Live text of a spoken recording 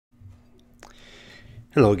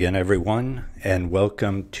Hello again, everyone, and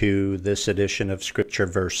welcome to this edition of Scripture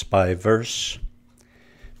Verse by Verse.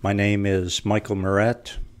 My name is Michael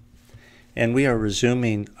Moret, and we are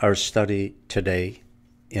resuming our study today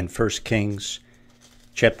in 1 Kings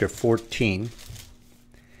chapter 14,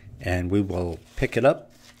 and we will pick it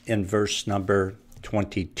up in verse number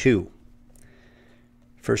 22.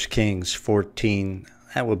 1 Kings 14,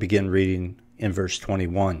 I will begin reading in verse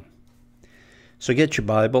 21. So get your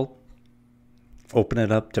Bible. Open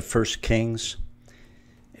it up to 1 Kings,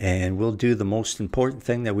 and we'll do the most important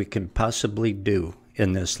thing that we can possibly do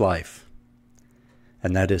in this life,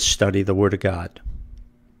 and that is study the Word of God.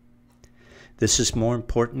 This is more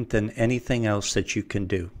important than anything else that you can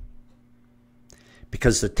do,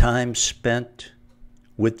 because the time spent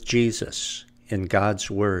with Jesus in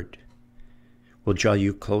God's Word will draw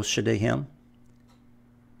you closer to Him,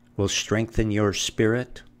 will strengthen your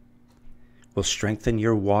spirit, will strengthen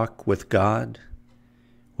your walk with God,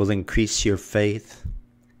 will increase your faith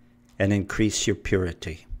and increase your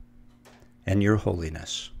purity and your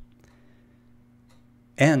holiness.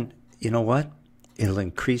 And you know what? It'll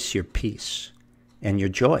increase your peace and your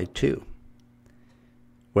joy too.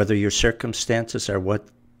 Whether your circumstances are what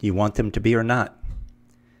you want them to be or not,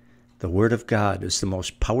 the Word of God is the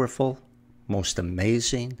most powerful, most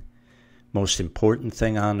amazing, most important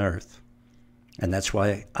thing on earth. And that's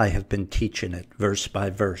why I have been teaching it verse by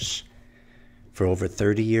verse for over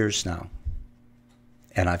 30 years now,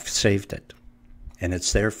 and I've saved it. And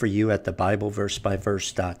it's there for you at the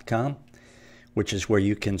BibleVerseByVerse.com, which is where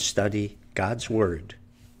you can study God's Word,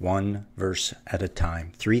 one verse at a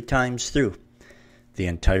time, 3 times through the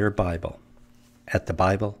entire Bible at the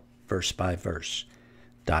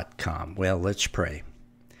BibleVerseByVerse.com. Well, let's pray.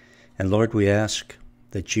 And Lord, we ask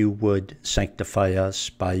that you would sanctify us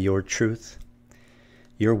by your truth.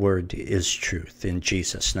 Your word is truth. In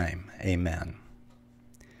Jesus' name, amen.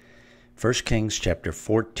 1 Kings chapter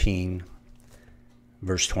 14,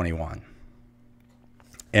 verse 21.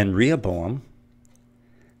 And Rehoboam,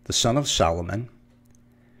 the son of Solomon,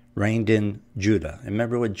 reigned in Judah. And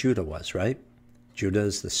remember what Judah was, right? Judah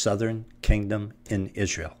is the southern kingdom in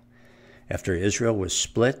Israel. After Israel was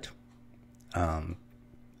split, and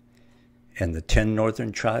the 10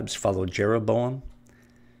 northern tribes followed Jeroboam,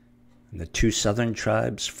 and the 2 southern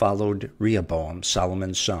tribes followed Rehoboam,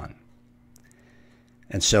 Solomon's son.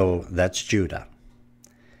 And so that's Judah.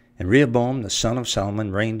 And Rehoboam, the son of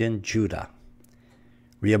Solomon, reigned in Judah.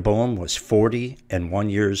 Rehoboam was 41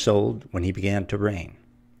 years old when he began to reign.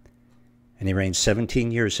 And he reigned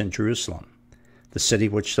 17 years in Jerusalem, the city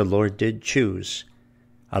which the Lord did choose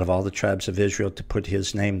out of all the tribes of Israel to put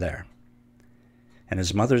his name there. And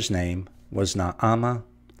his mother's name was Naamah,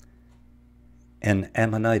 an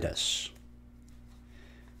Ammonitess,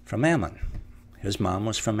 from Ammon. His mom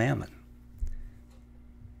was from Ammon,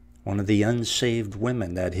 one of the unsaved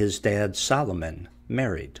women that his dad Solomon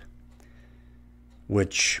married,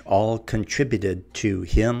 which all contributed to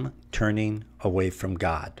him turning away from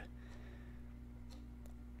God.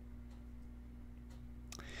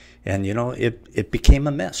 And you know, it became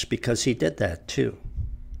a mess because he did that too.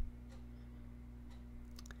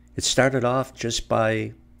 It started off just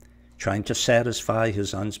by trying to satisfy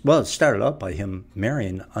his it started out by him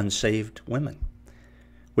marrying unsaved women,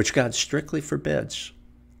 which God strictly forbids.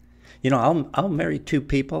 You know, I'll marry 2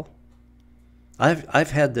 people. I've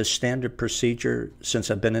had this standard procedure since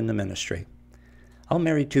I've been in the ministry. I'll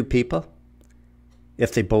marry 2 people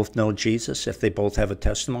if they both know Jesus, if they both have a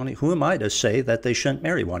testimony. Who am I to say that they shouldn't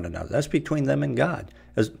marry one another? That's between them and God.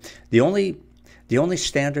 The only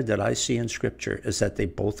standard that I see in Scripture is that they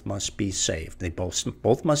both must be saved. They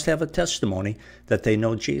both must have a testimony that they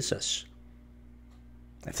know Jesus.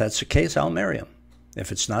 If that's the case, I'll marry them.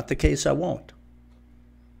 If it's not the case, I won't.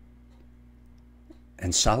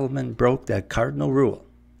 And Solomon broke that cardinal rule.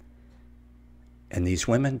 And these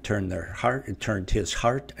women turned his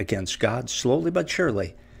heart against God slowly but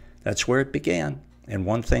surely. That's where it began. And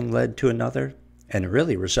one thing led to another, and it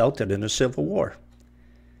really resulted in a civil war.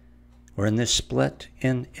 We're in this split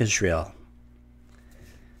in Israel.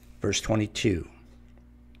 Verse 22.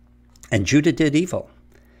 And Judah did evil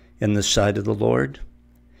in the sight of the Lord,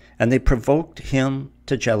 and they provoked him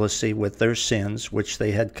to jealousy with their sins which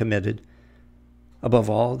they had committed,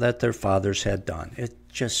 above all that their fathers had done. It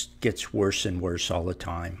just gets worse and worse all the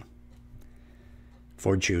time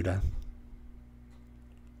for Judah.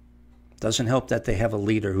 Doesn't help that they have a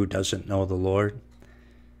leader who doesn't know the Lord,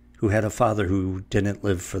 who had a father who didn't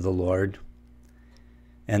live for the Lord.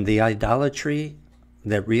 And the idolatry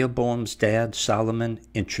that Rehoboam's dad, Solomon,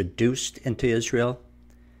 introduced into Israel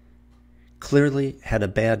clearly had a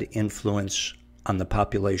bad influence on the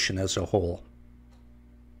population as a whole.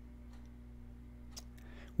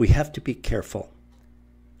 we have to be careful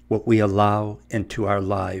what we allow into our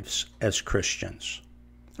lives as Christians.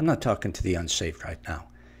 I'm not talking to the unsaved right now.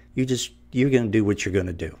 You're going to do what you're going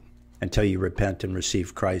to do until you repent and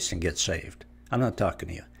receive Christ and get saved. I'm not talking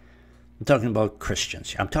to you. I'm talking about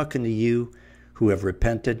Christians. I'm talking to you who have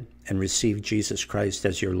repented and received Jesus Christ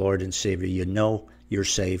as your Lord and Savior. You know you're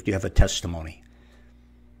saved. You have a testimony.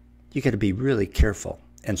 You got to be really careful,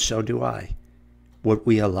 and so do I, what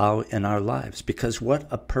we allow in our lives, because what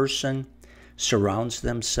a person surrounds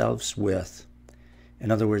themselves with,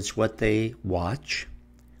 in other words, what they watch,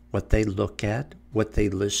 what they look at, what they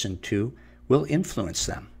listen to, will influence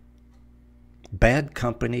them. Bad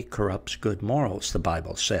company corrupts good morals, the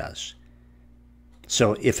Bible says.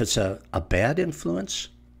 So if it's a bad influence,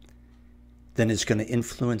 then it's going to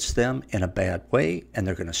influence them in a bad way, and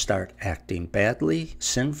they're going to start acting badly,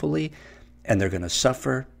 sinfully, and they're going to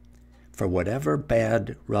suffer for whatever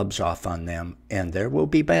bad rubs off on them, and there will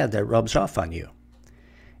be bad that rubs off on you.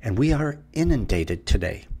 And we are inundated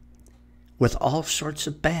today with all sorts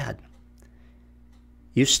of bad.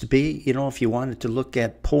 Used to be, if you wanted to look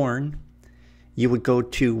at porn, you would go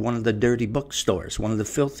to one of the dirty bookstores, one of the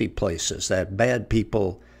filthy places that bad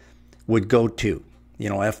people would go to,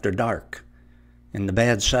 after dark, in the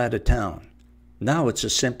bad side of town. Now it's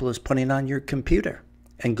as simple as putting on your computer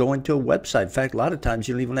and going to a website. In fact, a lot of times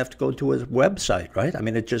you don't even have to go to a website, right? I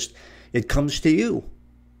mean, it comes to you.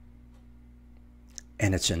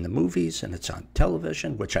 And it's in the movies, and it's on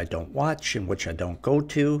television, which I don't watch and which I don't go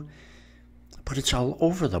to. But it's all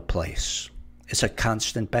over the place. It's a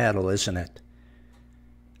constant battle, isn't it?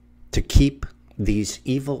 To keep these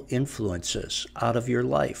evil influences out of your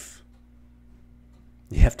life.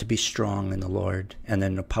 You have to be strong in the Lord and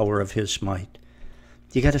in the power of His might.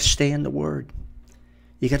 You got to stay in the Word.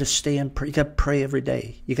 You got to stay in prayer. You got to pray every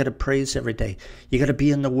day. You got to praise every day. You got to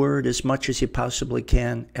be in the Word as much as you possibly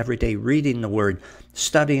can every day, reading the Word,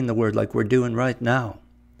 studying the Word like we're doing right now.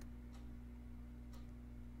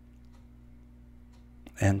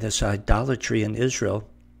 And this idolatry in Israel,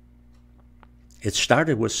 it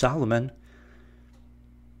started with Solomon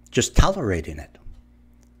just tolerating it.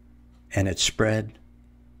 And it spread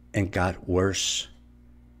and got worse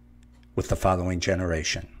with the following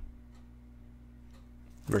generation.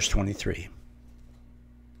 Verse 23.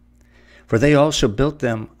 For they also built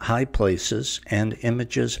them high places and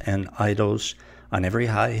images and idols on every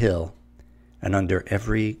high hill and under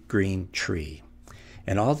every green tree.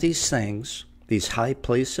 And all these things, these high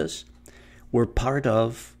places, were part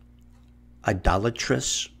of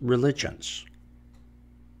idolatrous religions.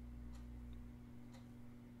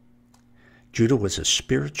 Judah was a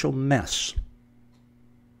spiritual mess,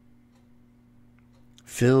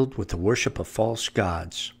 filled with the worship of false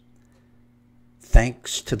gods,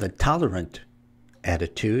 thanks to the tolerant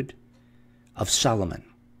attitude of Solomon,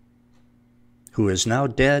 who is now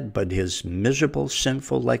dead, but his miserable,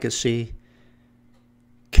 sinful legacy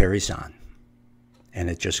carries on. And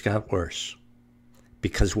it just got worse,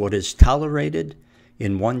 because what is tolerated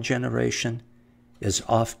in one generation is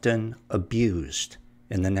often abused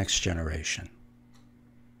in the next generation.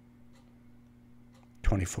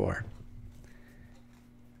 24.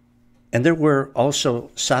 And there were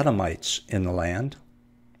also Sodomites in the land,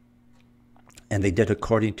 and they did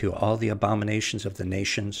according to all the abominations of the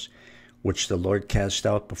nations which the Lord cast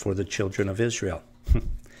out before the children of Israel.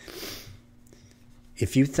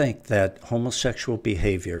 If you think that homosexual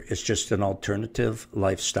behavior is just an alternative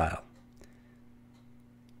lifestyle,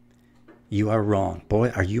 you are wrong. Boy,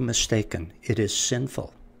 are you mistaken. It is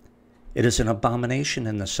sinful. It is an abomination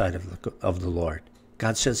in the sight of the Lord.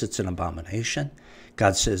 God says it's an abomination.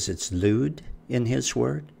 God says it's lewd in His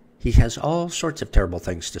word. He has all sorts of terrible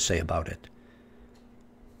things to say about it.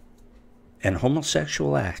 And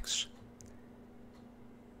homosexual acts,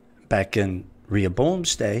 back in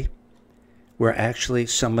Rehoboam's day, were actually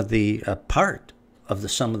some of the part of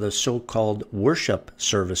some of the so-called worship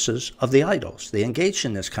services of the idols. They engaged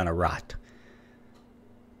in this kind of rot.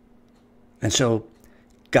 And so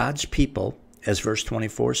God's people, as verse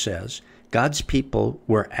 24 says, God's people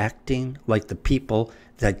were acting like the people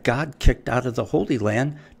that God kicked out of the Holy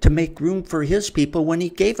Land to make room for His people when He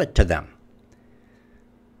gave it to them.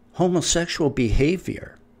 Homosexual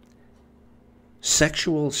behavior,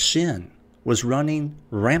 sexual sin was running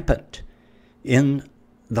rampant in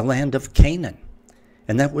the land of Canaan.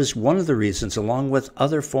 And that was one of the reasons, along with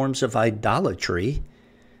other forms of idolatry,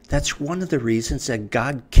 that's one of the reasons that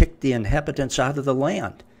God kicked the inhabitants out of the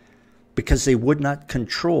land, because they would not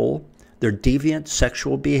control their deviant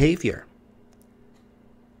sexual behavior.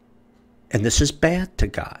 And this is bad to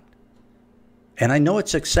God. And I know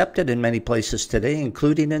it's accepted in many places today,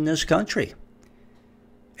 including in this country.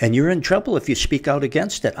 And you're in trouble if you speak out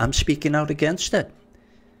against it. I'm speaking out against it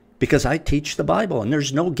because I teach the Bible, and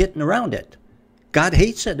there's no getting around it. God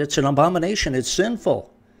hates it. It's an abomination. It's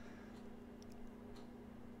sinful.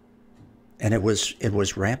 And it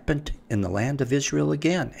was rampant in the land of Israel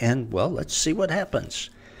again. And, well, let's see what happens.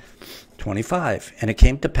 25. And it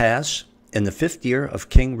came to pass in the 5th year of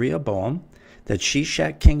King Rehoboam that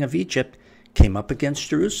Shishak, king of Egypt, came up against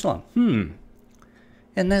Jerusalem.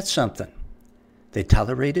 And that's something. They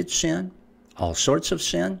tolerated sin, all sorts of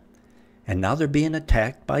sin, and now they're being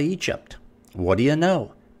attacked by Egypt. What do you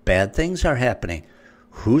know? Bad things are happening.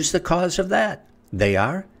 Who's the cause of that? They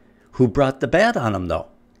are. Who brought the bad on them, though?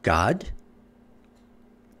 God.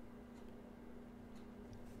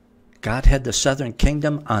 God had the southern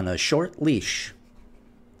kingdom on a short leash.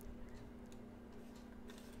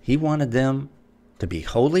 He wanted them to be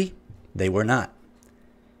holy. They were not.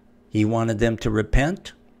 He wanted them to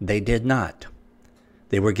repent. They did not.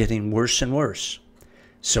 They were getting worse and worse.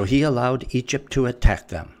 So he allowed Egypt to attack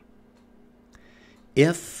them.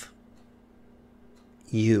 If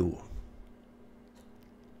you,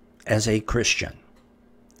 as a Christian,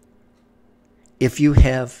 if you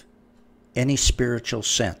have any spiritual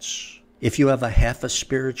sense, if you have a half a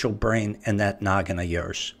spiritual brain in that noggin of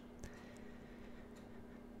yours,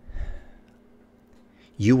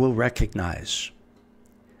 you will recognize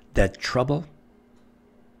that trouble,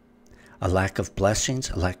 a lack of blessings,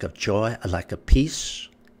 a lack of joy, a lack of peace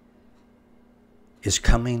is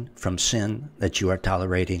coming from sin that you are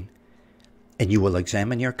tolerating. And you will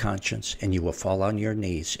examine your conscience, and you will fall on your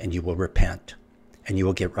knees, and you will repent, and you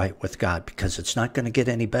will get right with God, because it's not going to get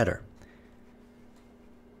any better.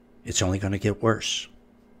 It's only going to get worse.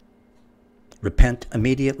 Repent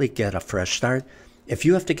immediately, get a fresh start. If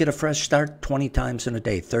you have to get a fresh start 20 times in a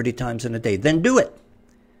day, 30 times in a day, then do it.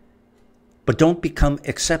 But don't become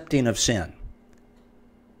accepting of sin.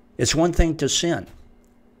 It's one thing to sin.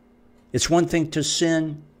 It's one thing to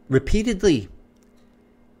sin repeatedly.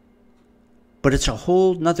 But it's a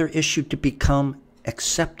whole nother issue to become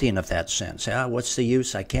accepting of that sin. Say, what's the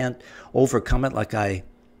use? I can't overcome it. Like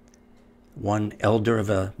one elder of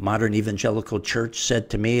a modern evangelical church said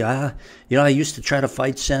to me, I used to try to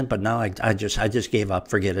fight sin, but now I just gave up.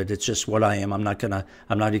 Forget it. It's just what I am. I'm not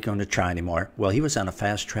even going to try anymore. Well, he was on a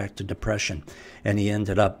fast track to depression, and he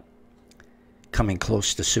ended up coming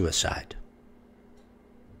close to suicide.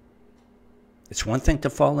 It's one thing to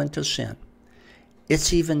fall into sin.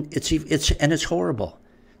 It's horrible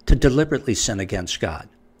to deliberately sin against God,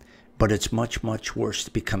 but it's much, much worse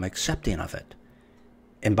to become accepting of it.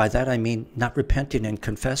 And by that I mean not repenting and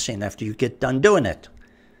confessing after you get done doing it.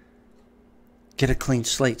 Get a clean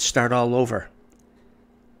slate, start all over.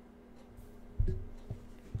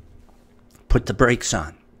 Put the brakes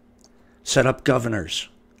on. Set up governors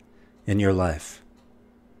in your life.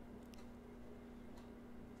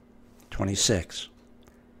 26.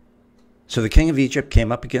 So the king of Egypt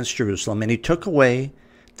came up against Jerusalem, and he took away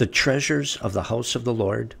the treasures of the house of the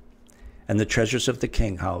Lord and the treasures of the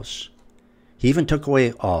king house. He even took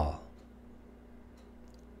away all.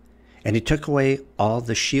 And he took away all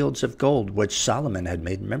the shields of gold which Solomon had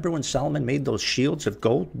made. Remember when Solomon made those shields of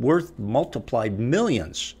gold worth multiplied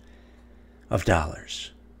millions of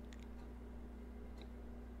dollars?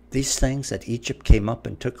 These things that Egypt came up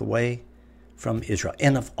and took away from Israel.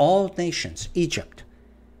 And of all nations, Egypt,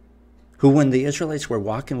 who when the Israelites were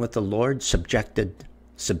walking with the Lord, subjected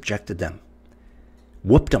them,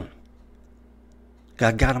 whooped them.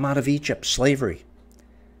 God got them out of Egypt, slavery.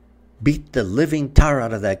 Beat the living tar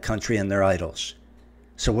out of that country and their idols.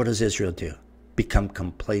 So what does Israel do? Become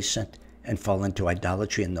complacent and fall into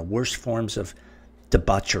idolatry and the worst forms of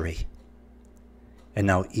debauchery. And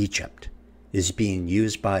now Egypt is being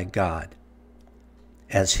used by God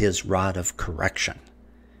as his rod of correction.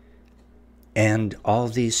 And all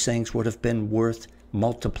these things would have been worth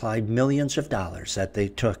multiplied millions of dollars that they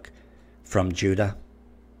took from Judah.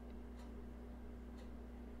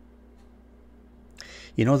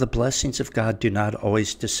 You know, the blessings of God do not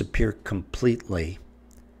always disappear completely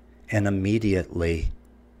and immediately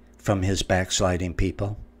from his backsliding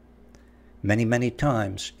people. Many, many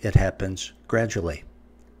times it happens gradually.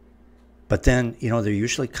 But then, there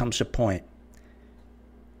usually comes a point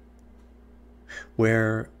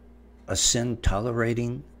where a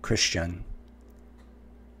sin-tolerating Christian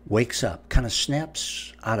wakes up, kind of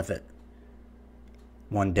snaps out of it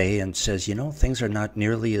one day and says, things are not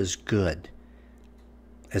nearly as good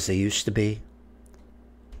as they used to be.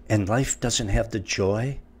 And life doesn't have the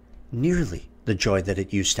joy, nearly the joy that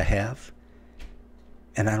it used to have.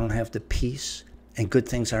 And I don't have the peace, and good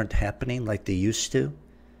things aren't happening like they used to.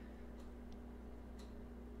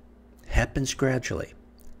 Happens gradually.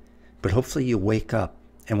 But hopefully you wake up.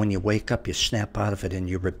 And when you wake up, you snap out of it and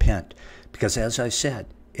you repent. Because as I said,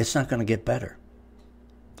 it's not going to get better.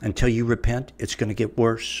 Until you repent, it's going to get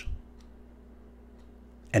worse.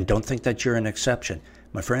 And don't think that you're an exception.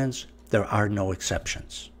 My friends, there are no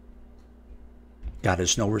exceptions. God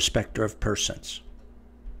is no respecter of persons.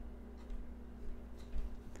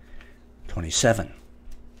 27.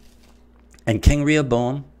 And King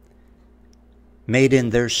Rehoboam made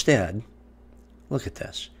in their stead, look at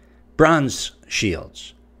this, bronze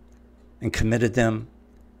shields, and committed them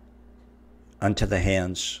unto the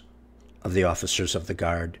hands of the officers of the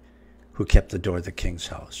guard who kept the door of the king's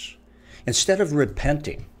house. Instead of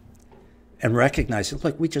repenting and recognizing,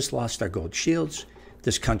 look, we just lost our gold shields.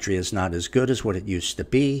 This country is not as good as what it used to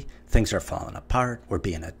be. Things are falling apart. We're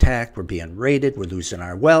being attacked. We're being raided. We're losing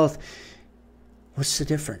our wealth. What's the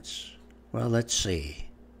difference? Well, let's see.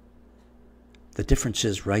 The difference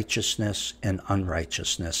is righteousness and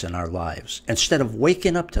unrighteousness in our lives. Instead of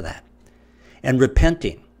waking up to that and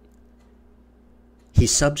repenting, he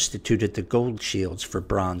substituted the gold shields for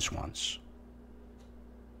bronze ones.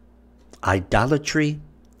 Idolatry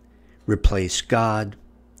replaced God.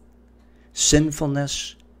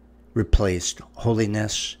 Sinfulness replaced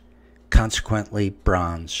holiness. Consequently,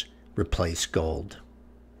 bronze replaced gold.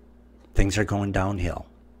 Things are going downhill.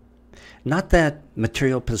 Not that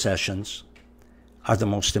material possessions are the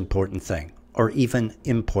most important thing, or even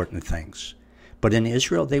important things. But in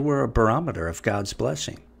Israel, they were a barometer of God's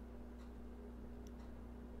blessing.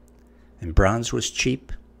 And bronze was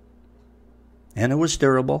cheap, and it was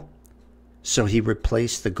durable, so he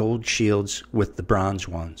replaced the gold shields with the bronze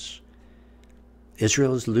ones.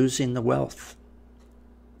 Israel is losing the wealth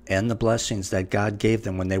and the blessings that God gave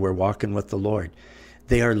them when they were walking with the Lord.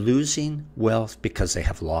 They are losing wealth because they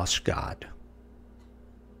have lost God.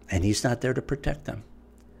 And he's not there to protect them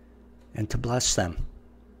and to bless them.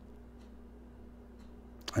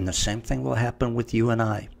 And the same thing will happen with you and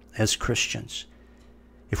I as Christians.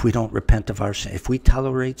 If we don't repent of our sin, if we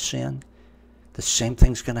tolerate sin, the same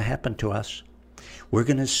thing's going to happen to us. We're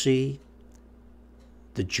going to see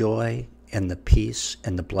the joy and the peace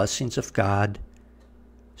and the blessings of God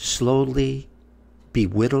slowly be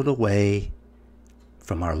whittled away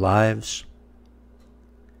from our lives,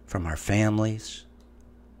 from our families,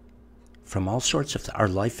 from all sorts of our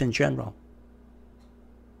life in general.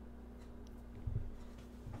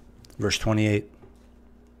 Verse 28.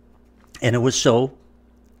 And it was so,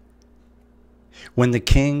 when the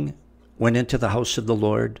king went into the house of the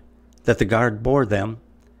Lord, that the guard bore them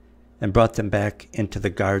and brought them back into the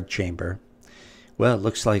guard chamber. Well, it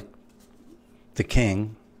looks like the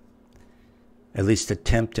king at least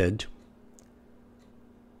attempted,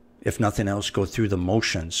 if nothing else, go through the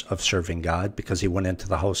motions of serving God, because he went into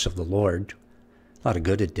the house of the Lord. A lot of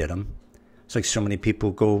good it did him. It's like so many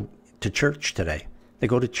people go to church today. They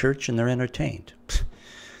go to church and they're entertained.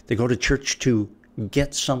 They go to church to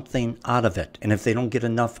get something out of it. And if they don't get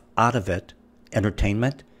enough out of it,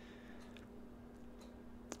 entertainment,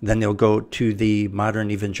 then they'll go to the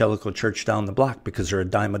modern evangelical church down the block because they're a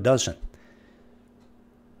dime a dozen.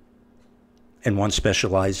 And one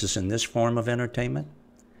specializes in this form of entertainment,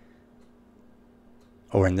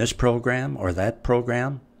 or in this program or that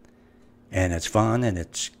program, and it's fun and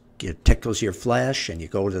it tickles your flesh, and you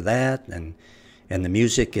go to that, and the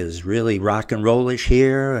music is really rock and rollish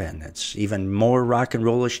here, and it's even more rock and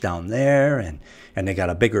rollish down there, and they got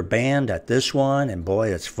a bigger band at this one, and boy,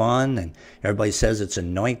 it's fun, and everybody says it's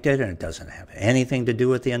anointed, and it doesn't have anything to do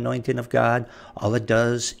with the anointing of God. All it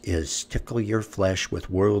does is tickle your flesh with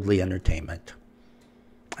worldly entertainment,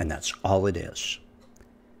 and that's all it is.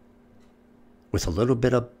 With a little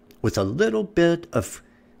bit of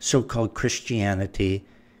so-called Christianity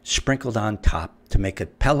sprinkled on top to make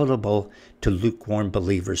it palatable to lukewarm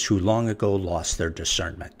believers who long ago lost their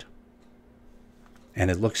discernment. And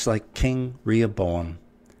it looks like King Rehoboam,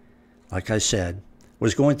 like I said,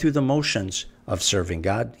 was going through the motions of serving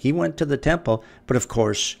God. He went to the temple, but of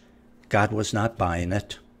course, God was not buying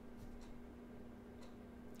it,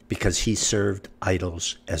 because he served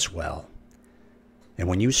idols as well. And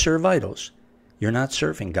when you serve idols, you're not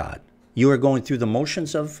serving God. You are going through the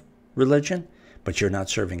motions of religion, but you're not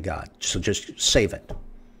serving God. So just save it.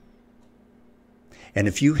 And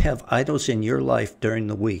if you have idols in your life during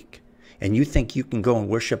the week, and you think you can go and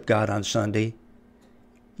worship God on Sunday,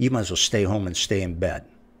 you might as well stay home and stay in bed.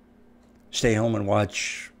 Stay home and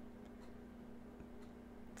watch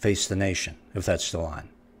Face the Nation, if that's still on,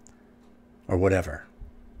 or whatever.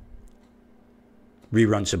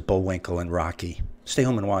 Reruns of Bullwinkle and Rocky. Stay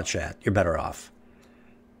home and watch that. You're better off.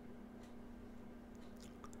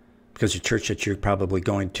 Because the church that you're probably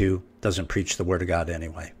going to doesn't preach the Word of God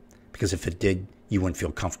anyway. because if it did, you wouldn't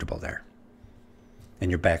feel comfortable there in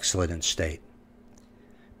your backslidden state.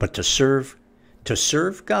 But to serve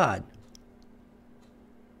God,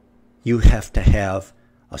 you have to have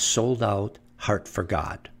a sold-out heart for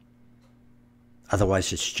God.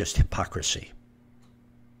 Otherwise, it's just hypocrisy.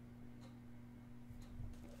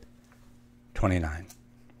 29.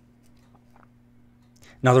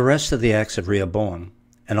 Now the rest of the acts of Rehoboam,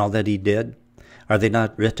 and all that he did, are they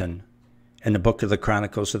not written in the book of the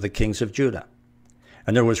Chronicles of the kings of Judah?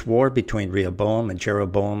 And there was war between Rehoboam and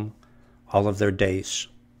Jeroboam all of their days.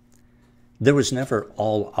 There was never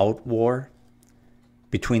all-out war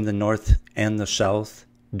between the north and the south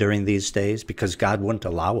during these days because God wouldn't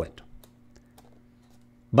allow it.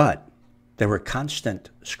 But there were constant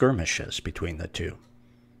skirmishes between the two.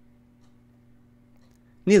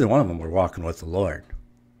 Neither one of them were walking with the Lord.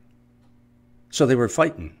 So they were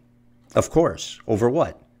fighting, of course, over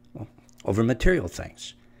what? Well, over material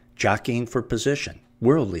things, jockeying for position,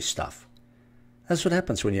 worldly stuff. That's what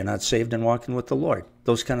happens when you're not saved and walking with the Lord.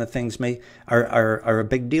 Those kind of things are a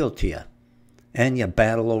big deal to you. And you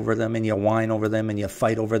battle over them, and you whine over them, and you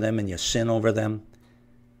fight over them, and you sin over them.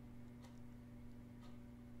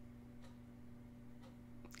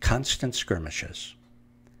 Constant skirmishes.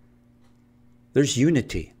 There's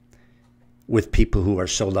unity with people who are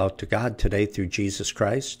sold out to God today through Jesus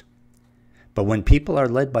Christ. But when people are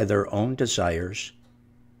led by their own desires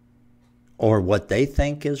or what they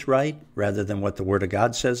think is right rather than what the Word of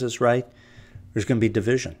God says is right, there's going to be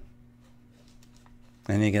division.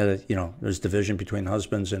 And you got to, there's division between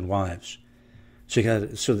husbands and wives. So you got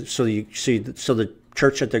to, so you see, so the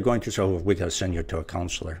church that they're going to, so we got to send you to a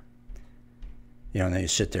counselor. And then you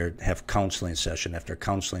sit there and have counseling session after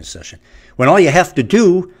counseling session. When all you have to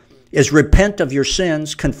do is repent of your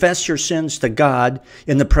sins, confess your sins to God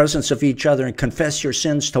in the presence of each other, and confess your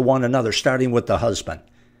sins to one another, starting with the husband.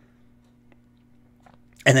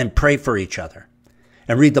 And then pray for each other,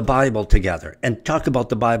 and read the Bible together, and talk about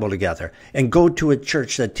the Bible together, and go to a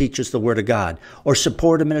church that teaches the Word of God, or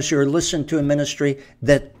support a ministry, or listen to a ministry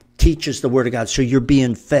that teaches the Word of God, so you're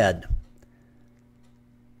being fed.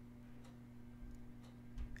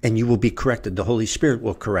 And you will be corrected. The Holy Spirit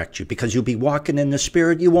will correct you because you'll be walking in the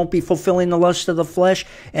Spirit. You won't be fulfilling the lust of the flesh.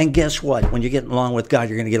 And guess what? When you're getting along with God,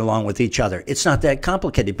 you're going to get along with each other. It's not that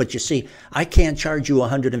complicated. But you see, I can't charge you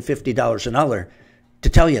 $150 an hour to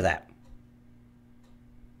tell you that.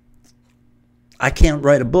 I can't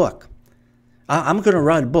write a book. I'm going to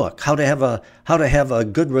write a book, how to have a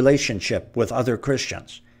good relationship with other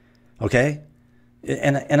Christians. Okay?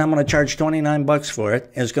 And I'm going to charge $29 for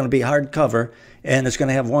it. And it's going to be hardcover, and it's going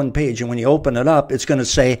to have one page. And when you open it up, it's going to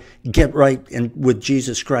say, "Get right with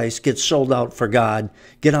Jesus Christ. Get sold out for God.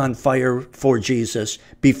 Get on fire for Jesus.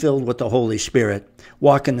 Be filled with the Holy Spirit.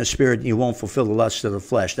 Walk in the Spirit, and you won't fulfill the lust of the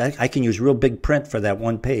flesh." I can use real big print for that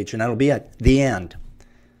one page, and that'll be at the end.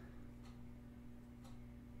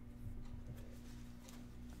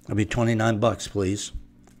 It'll be $29, please.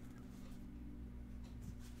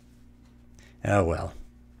 Oh, well.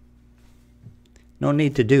 No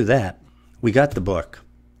need to do that. We got the book.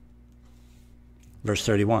 Verse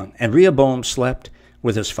 31. And Rehoboam slept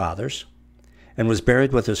with his fathers and was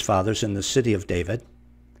buried with his fathers in the city of David.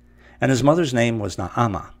 And his mother's name was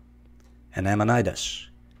Naamah, an Ammonitess.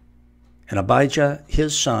 And Abijah,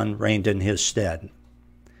 his son, reigned in his stead.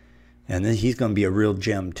 And then he's going to be a real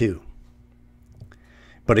gem too.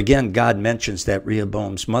 But again, God mentions that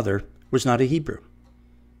Rehoboam's mother was not a Hebrew.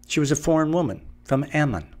 She was a foreign woman from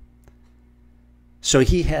Ammon. So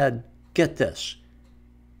he had, get this,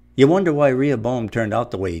 you wonder why Rehoboam turned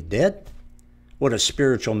out the way he did? What a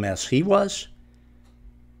spiritual mess he was.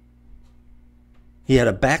 He had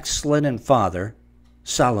a backslidden father,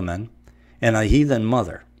 Solomon, and a heathen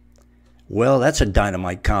mother. Well, that's a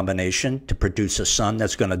dynamite combination to produce a son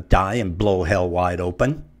that's going to die and blow hell wide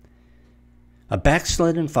open. A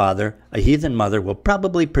backslidden father, a heathen mother will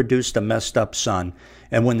probably produce a messed up son.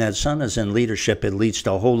 And when that son is in leadership, it leads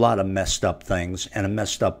to a whole lot of messed up things and a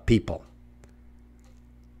messed up people.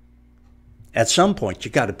 At some point,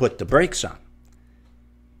 you got to put the brakes on.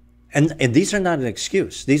 And these are not an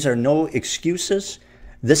excuse. These are no excuses.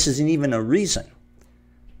 This isn't even a reason,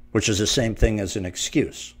 which is the same thing as an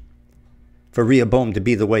excuse for Rehoboam to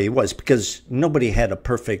be the way he was, because nobody had a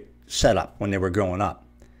perfect setup when they were growing up.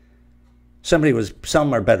 Some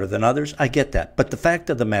are better than others. I get that. But the fact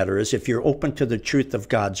of the matter is, if you're open to the truth of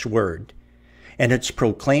God's word and it's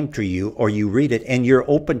proclaimed to you, or you read it and you're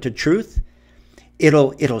open to truth,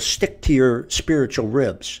 it'll stick to your spiritual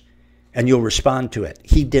ribs and you'll respond to it.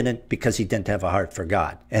 He didn't, because he didn't have a heart for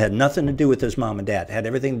God. It had nothing to do with his mom and dad. It had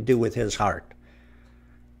everything to do with his heart.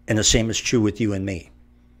 And the same is true with you and me.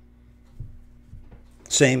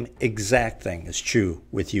 Same exact thing is true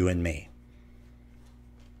with you and me.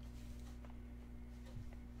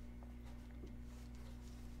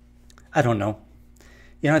 I don't know.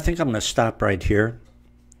 I think I'm going to stop right here.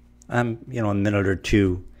 I'm, a minute or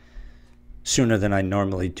two sooner than I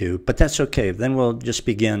normally do, but that's okay. Then we'll just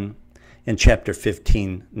begin in chapter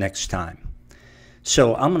 15 next time.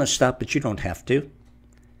 So I'm going to stop, but you don't have to.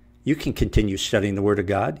 You can continue studying the Word of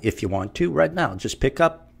God if you want to right now. Just pick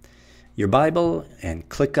up your Bible and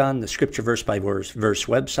click on the Scripture Verse by Verse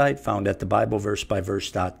website found at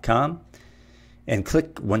thebibleversebyverse.com.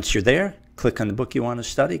 And once you're there, click on the book you want to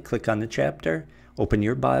study, click on the chapter, open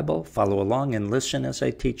your Bible, follow along, and listen as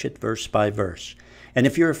I teach it verse by verse. And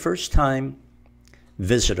if you're a first-time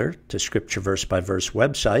visitor to Scripture Verse by Verse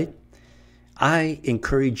website, I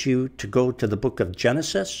encourage you to go to the book of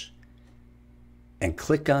Genesis and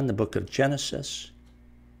click on the book of Genesis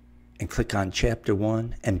and click on chapter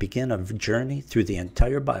 1 and begin a journey through the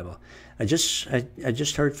entire Bible. I just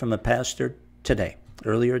heard from a pastor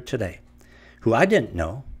earlier today, who I didn't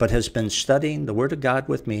know, but has been studying the Word of God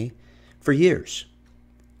with me for years.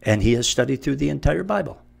 And he has studied through the entire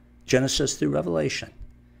Bible, Genesis through Revelation.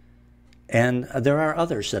 And there are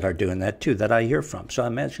others that are doing that too, that I hear from. So I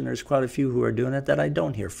imagine there's quite a few who are doing it that I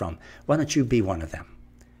don't hear from. Why don't you be one of them?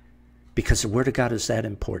 Because the Word of God is that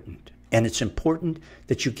important. And it's important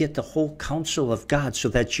that you get the whole counsel of God so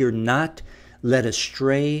that you're not led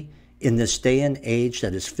astray in this day and age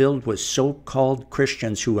that is filled with so-called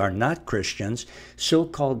Christians who are not Christians,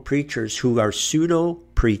 so-called preachers who are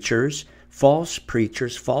pseudo-preachers, false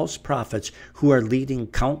prophets who are leading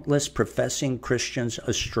countless professing Christians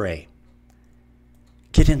astray.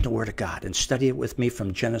 Get in the Word of God and study it with me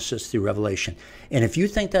from Genesis through Revelation. And if you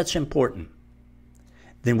think that's important,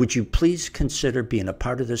 then would you please consider being a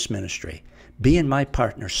part of this ministry, being my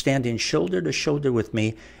partner, standing shoulder to shoulder with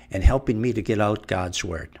me and helping me to get out God's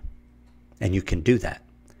Word. And you can do that.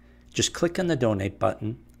 Just click on the donate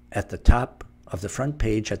button at the top of the front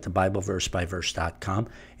page at thebibleversebyverse.com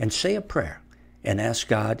and say a prayer and ask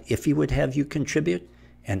God if he would have you contribute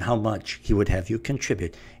and how much he would have you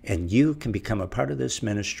contribute. And you can become a part of this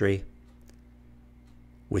ministry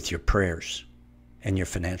with your prayers and your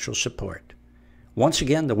financial support. Once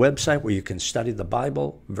again, the website where you can study the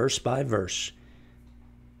Bible verse by verse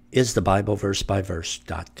is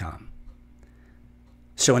thebibleversebyverse.com.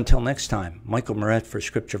 So until next time, Michael Moret for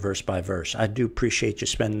Scripture Verse by Verse. I do appreciate you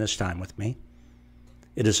spending this time with me.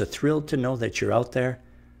 It is a thrill to know that you're out there.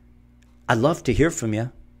 I'd love to hear from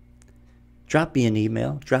you. Drop me an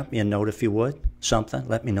email. Drop me a note if you would. Something.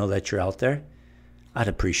 Let me know that you're out there. I'd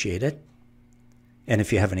appreciate it. And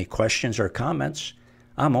if you have any questions or comments,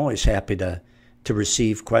 I'm always happy to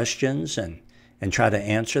receive questions and try to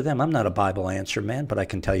answer them. I'm not a Bible answer man, but I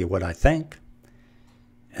can tell you what I think.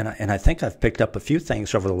 And I think I've picked up a few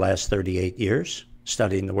things over the last 38 years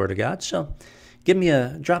studying the Word of God. So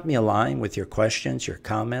drop me a line with your questions, your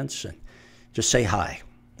comments, and just say hi.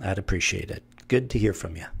 I'd appreciate it. Good to hear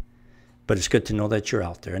from you. But it's good to know that you're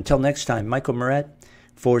out there. Until next time, Michael Moret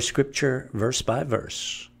for Scripture Verse by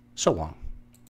Verse. So long.